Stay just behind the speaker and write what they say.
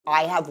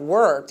I have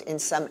worked in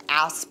some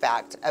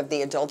aspect of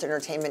the adult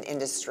entertainment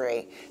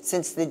industry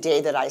since the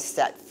day that I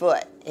set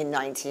foot in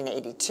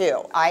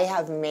 1982. I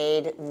have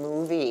made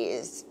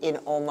movies in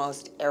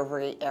almost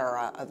every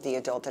era of the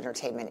adult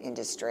entertainment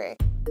industry.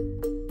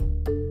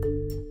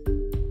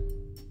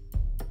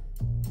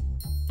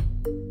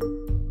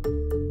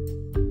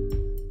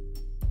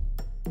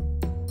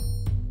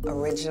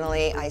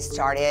 Originally, I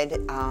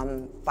started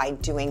by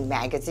doing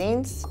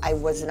magazines. I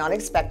was not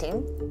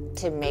expecting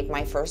to make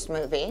my first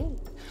movie.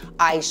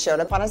 I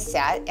showed up on a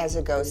set as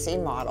a go-see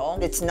model.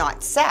 It's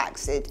not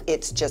sex,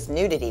 it's just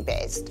nudity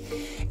based.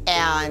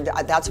 And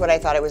that's what I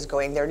thought I was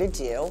going there to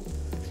do.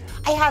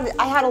 I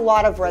had a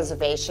lot of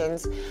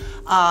reservations,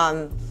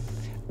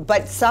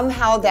 but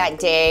somehow that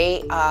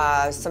day,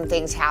 some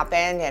things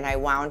happened and I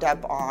wound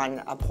up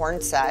on a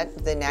porn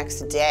set the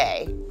next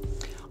day.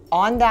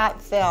 On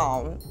that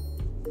film,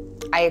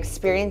 I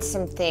experienced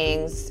some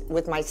things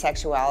with my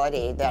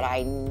sexuality that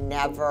I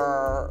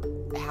never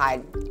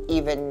had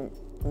even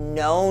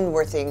known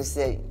were things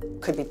that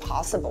could be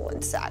possible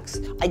in sex.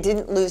 I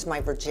didn't lose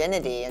my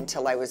virginity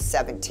until I was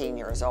 17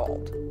 years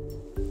old.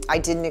 I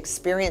didn't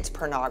experience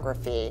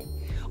pornography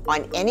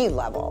on any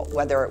level,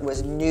 whether it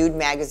was nude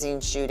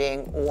magazine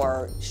shooting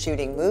or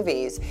shooting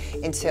movies,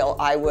 until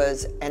I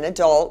was an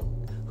adult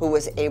who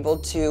was able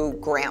to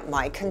grant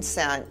my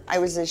consent. I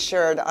was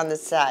assured on the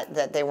set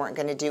that they weren't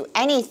going to do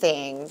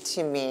anything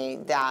to me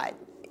that,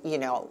 you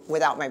know,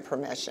 without my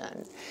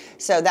permission.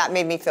 So that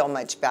made me feel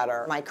much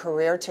better. My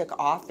career took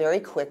off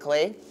very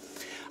quickly.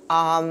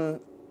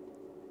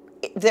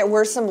 There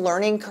were some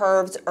learning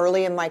curves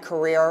early in my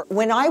career.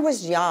 When I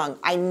was young,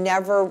 I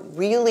never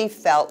really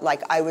felt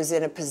like I was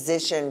in a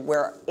position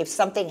where if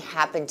something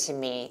happened to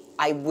me,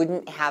 I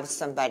wouldn't have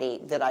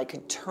somebody that I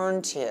could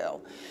turn to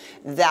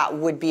that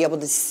would be able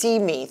to see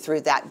me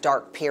through that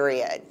dark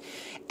period.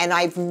 And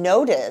I've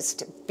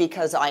noticed,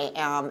 because I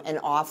am an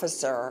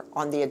officer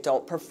on the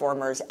Adult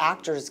Performers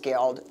Actors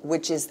Guild,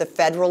 which is the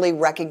federally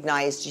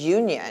recognized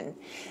union,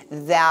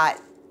 that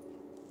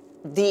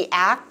the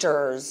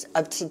actors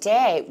of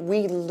today,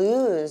 we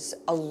lose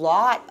a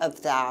lot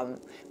of them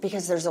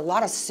because there's a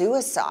lot of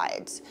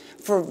suicides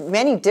for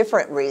many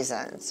different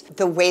reasons.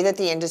 The way that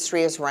the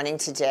industry is running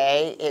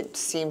today, it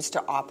seems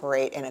to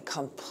operate in a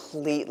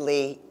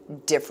completely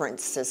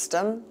different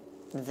system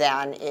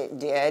than it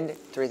did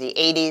through the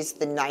 80s,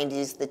 the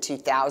 90s, the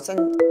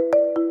 2000s.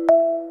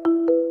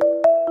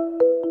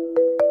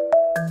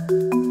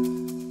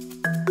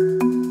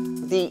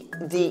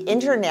 The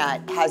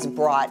internet has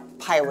brought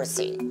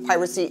piracy.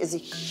 Piracy is a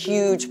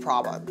huge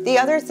problem. The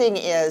other thing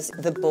is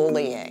the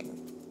bullying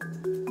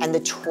and the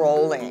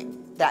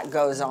trolling that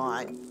goes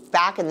on.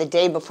 Back in the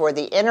day before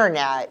the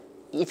internet,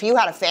 if you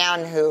had a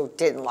fan who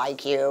didn't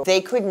like you, they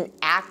couldn't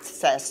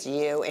access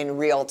you in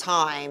real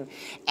time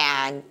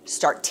and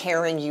start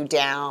tearing you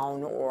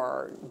down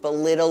or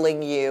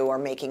belittling you or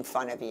making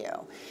fun of you.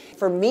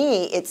 For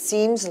me, it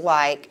seems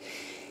like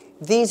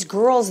these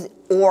girls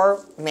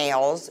or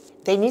males,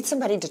 they need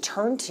somebody to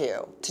turn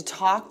to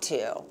talk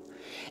to.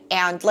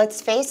 And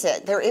let's face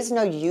it, there is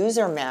no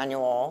user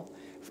manual.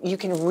 You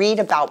can read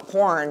about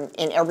porn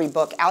in every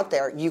book out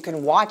there. You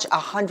can watch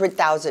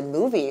 100,000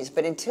 movies,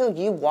 but until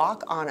you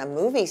walk on a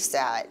movie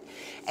set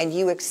and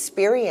you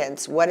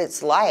experience what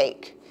it's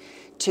like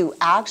to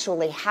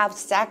actually have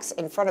sex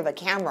in front of a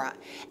camera,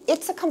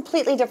 it's a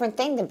completely different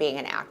thing than being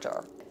an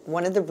actor.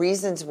 One of the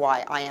reasons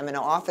why I am an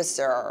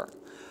officer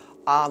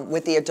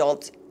with the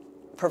Adult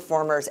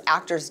Performers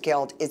Actors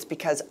Guild is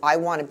because I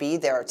want to be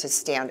there to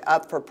stand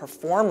up for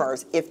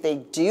performers if they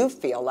do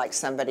feel like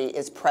somebody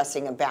is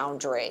pressing a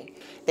boundary.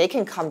 They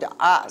can come to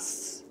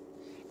us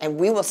and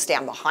we will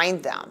stand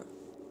behind them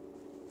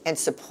and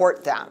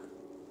support them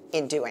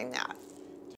in doing that.